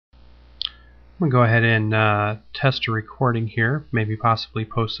I'm going to go ahead and test a recording here, maybe possibly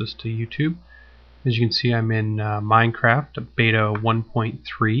post this to YouTube. As you can see, I'm in Minecraft beta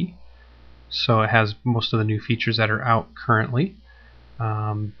 1.3, so it has most of the new features that are out currently.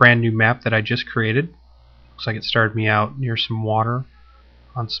 Brand new map that I just created. Looks like it started me out near some water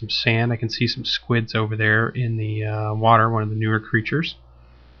on some sand. I can see some squids over there in the water, one of the newer creatures.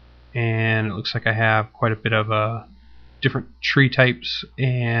 And it looks like I have quite a bit of different tree types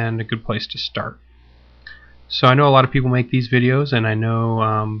and a good place to start. So I know a lot of people make these videos, and I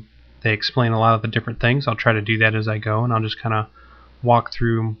know they explain a lot of the different things. I'll try to do that as I go, and I'll just kind of walk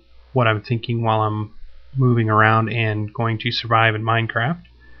through what I'm thinking while I'm moving around and going to survive in Minecraft.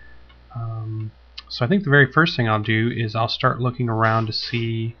 So I think the very first thing I'll do is I'll start looking around to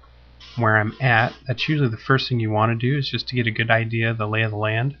see where I'm at. That's usually the first thing you want to do, is just to get a good idea of the lay of the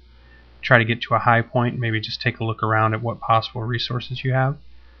land. Try to get to a high point, maybe just take a look around at what possible resources you have.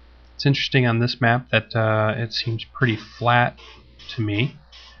 It's interesting on this map that it seems pretty flat to me,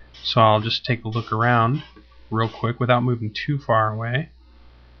 so I'll just take a look around real quick without moving too far away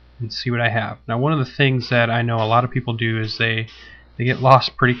and see what I have. Now, one of the things that I know a lot of people do is they get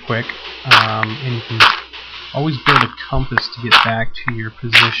lost pretty quick, and you can always build a compass to get back to your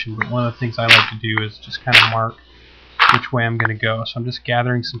position, but one of the things I like to do is just kind of mark which way I'm going to go. So I'm just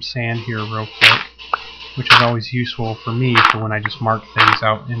gathering some sand here real quick, which is always useful for me for when I just mark things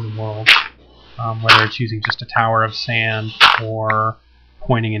out in the world, whether it's using just a tower of sand or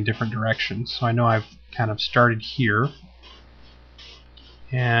pointing in different directions. So I know I've kind of started here,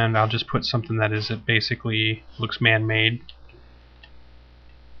 and I'll just put something that basically looks man-made.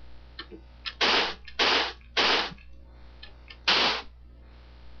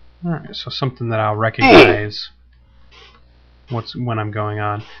 Alright, so something that I'll recognize when I'm going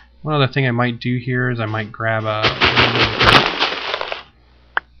on. One other thing I might do here is I might grab a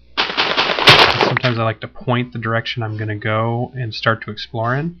dirt. Sometimes I like to point the direction I'm going to go and start to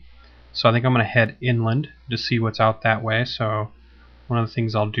explore in. So I think I'm going to head inland to see what's out that way. So one of the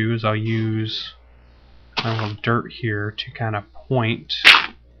things I'll do is I'll use my little dirt here to kind of point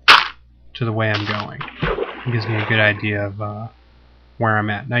to the way I'm going. It gives me a good idea of where I'm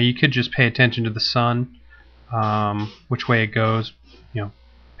at. Now, you could just pay attention to the sun, which way it goes. You know,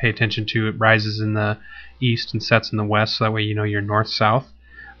 pay attention to it rises in the east and sets in the west, so that way you know you're north-south.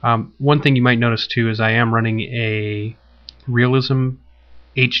 One thing you might notice too is I am running a Realism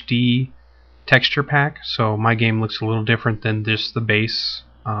HD texture pack, so my game looks a little different than just the base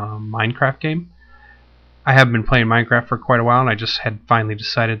Minecraft game. I have been playing Minecraft for quite a while, and I just had finally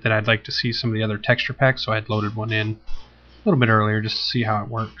decided that I'd like to see some of the other texture packs, so I had loaded one in a little bit earlier just to see how it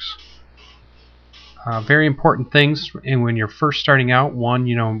works. Very important things, and when you're first starting out, one,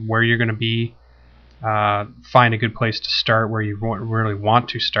 you know where you're going to be. Find a good place to start where you really want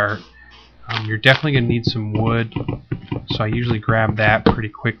to start. You're definitely going to need some wood, so I usually grab that pretty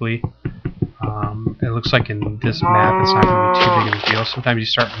quickly. It looks like in this map it's not going to be too big of a deal. Sometimes you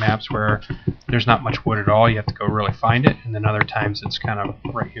start maps where there's not much wood at all, you have to go really find it, and then other times it's kind of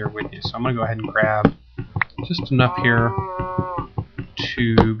right here with you. So I'm going to go ahead and grab just enough here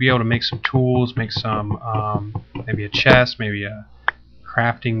to be able to make some tools, make some maybe a chest, maybe a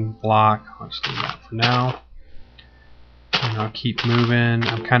crafting block. I'll just leave that for now, and I'll keep moving.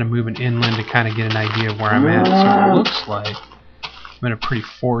 I'm kind of moving inland to kind of get an idea of where I'm at. So it looks like I'm in a pretty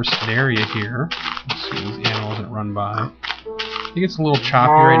forested area here. Let's see these animals that run by. I think it's a little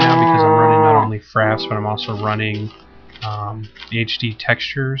choppy right now because I'm running not only Fraps, but I'm also running the HD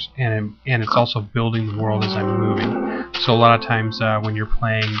textures, and it's also building the world as I'm moving. So a lot of times when you're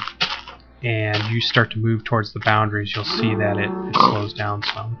playing and you start to move towards the boundaries, you'll see that it slows down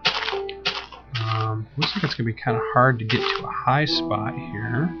some. Looks like it's going to be kind of hard to get to a high spot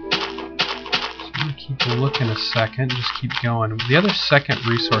here. So I'm going to keep looking a second, just keep going. The other second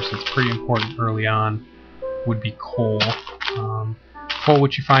resource that's pretty important early on would be coal. Coal,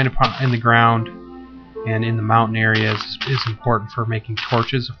 which you find in the ground and in the mountain areas, is important for making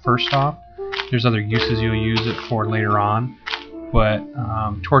torches first off. There's other uses you'll use it for later on, but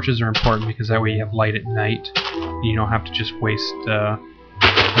torches are important because that way you have light at night. You don't have to just waste the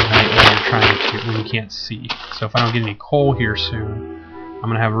night when you're trying when you can't see. So if I don't get any coal here soon, I'm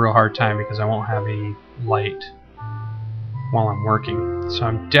going to have a real hard time because I won't have any light while I'm working. So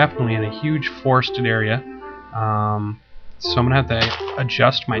I'm definitely in a huge forested area. So I'm going to have to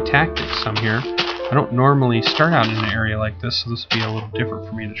adjust my tactics some here. I don't normally start out in an area like this, so this will be a little different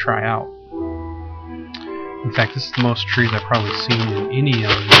for me to try out. In fact, this is the most trees I've probably seen in any of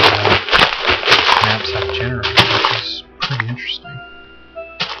the maps I've generated, which is pretty interesting.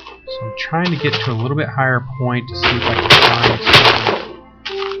 So I'm trying to get to a little bit higher point to see if I can find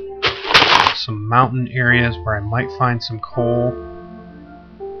some mountain areas where I might find some coal.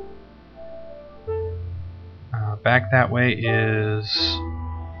 Back that way is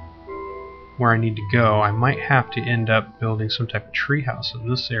where I need to go. I might have to end up building some type of treehouse in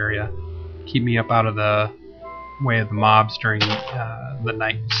this area. Keep me up out of the way of the mobs during the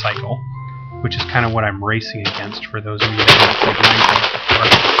night cycle, which is kind of what I'm racing against for those of you that haven't played Minecraft before.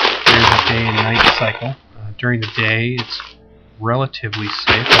 There's a day and night cycle. During the day, it's relatively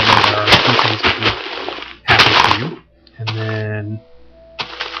safe, although there are a few things that can happen to you. And then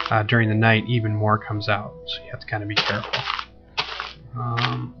during the night, even more comes out, so you have to kind of be careful.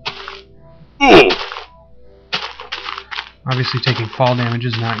 Obviously, taking fall damage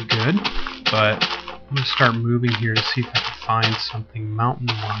is not good, but I'm going to start moving here to see if I can find something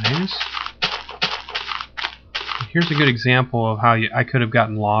mountain-wise. Here's a good example of how I could have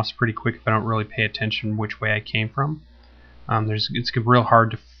gotten lost pretty quick if I don't really pay attention which way I came from. It's real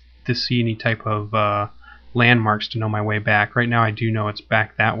hard to see any type of landmarks to know my way back. Right now I do know it's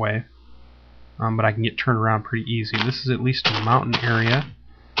back that way, but I can get turned around pretty easy. This is at least a mountain area,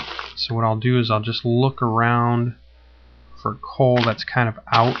 so what I'll do is I'll just look around for coal that's kind of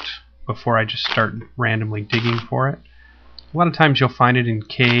out before I just start randomly digging for it. A lot of times you'll find it in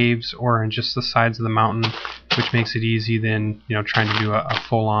caves or in just the sides of the mountain, which makes it easy than trying to do a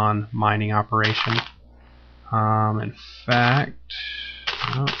full-on mining operation. In fact,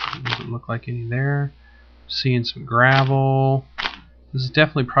 it doesn't look like any there. Seeing some gravel. This is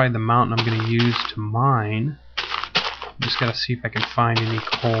definitely probably the mountain I'm going to use to mine. Just got to see if I can find any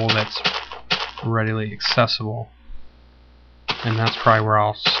coal that's readily accessible. And that's probably where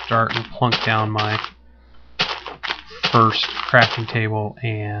I'll start and plunk down my first crafting table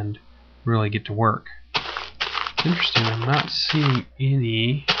and really get to work. It's interesting, I'm not seeing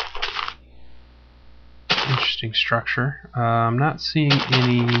any interesting structure. I'm not seeing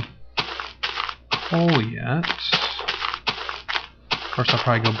any coal yet. Of course, I'll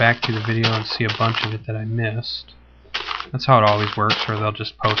probably go back through the video and see a bunch of it that I missed. That's how it always works, or they'll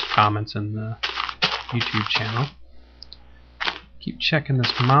just post comments in the YouTube channel. Keep checking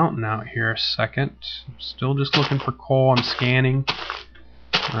this mountain out here a second. I'm still just looking for coal. I'm scanning.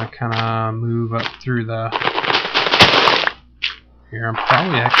 I kind of move up through the... Here, I'm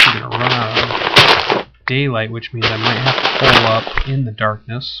probably actually going to run out of daylight, which means I might have to pull up in the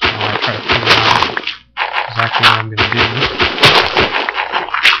darkness while I try to figure out exactly what I'm going to do.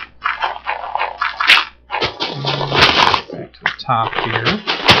 Back to the top here.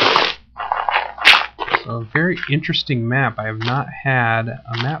 So a very interesting map. I have not had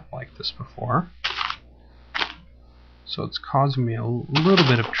a map like this before. So it's causing me a little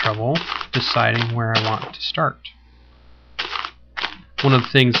bit of trouble deciding where I want to start. One of the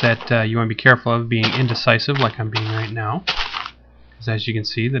things that you want to be careful of being indecisive, like I'm being right now, is as you can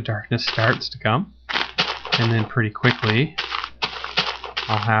see, the darkness starts to come, and then pretty quickly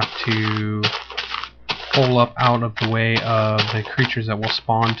I'll have to pull up out of the way of the creatures that will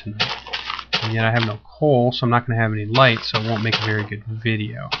spawn tonight. And yet I have no coal, so I'm not going to have any light, so it won't make a very good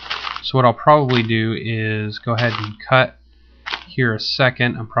video. So what I'll probably do is go ahead and cut here a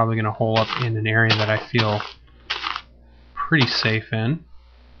second. I'm probably going to hole up in an area that I feel pretty safe in,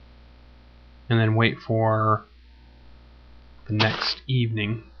 and then wait for the next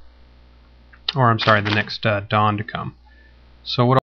evening, or I'm sorry, the next dawn to come. So what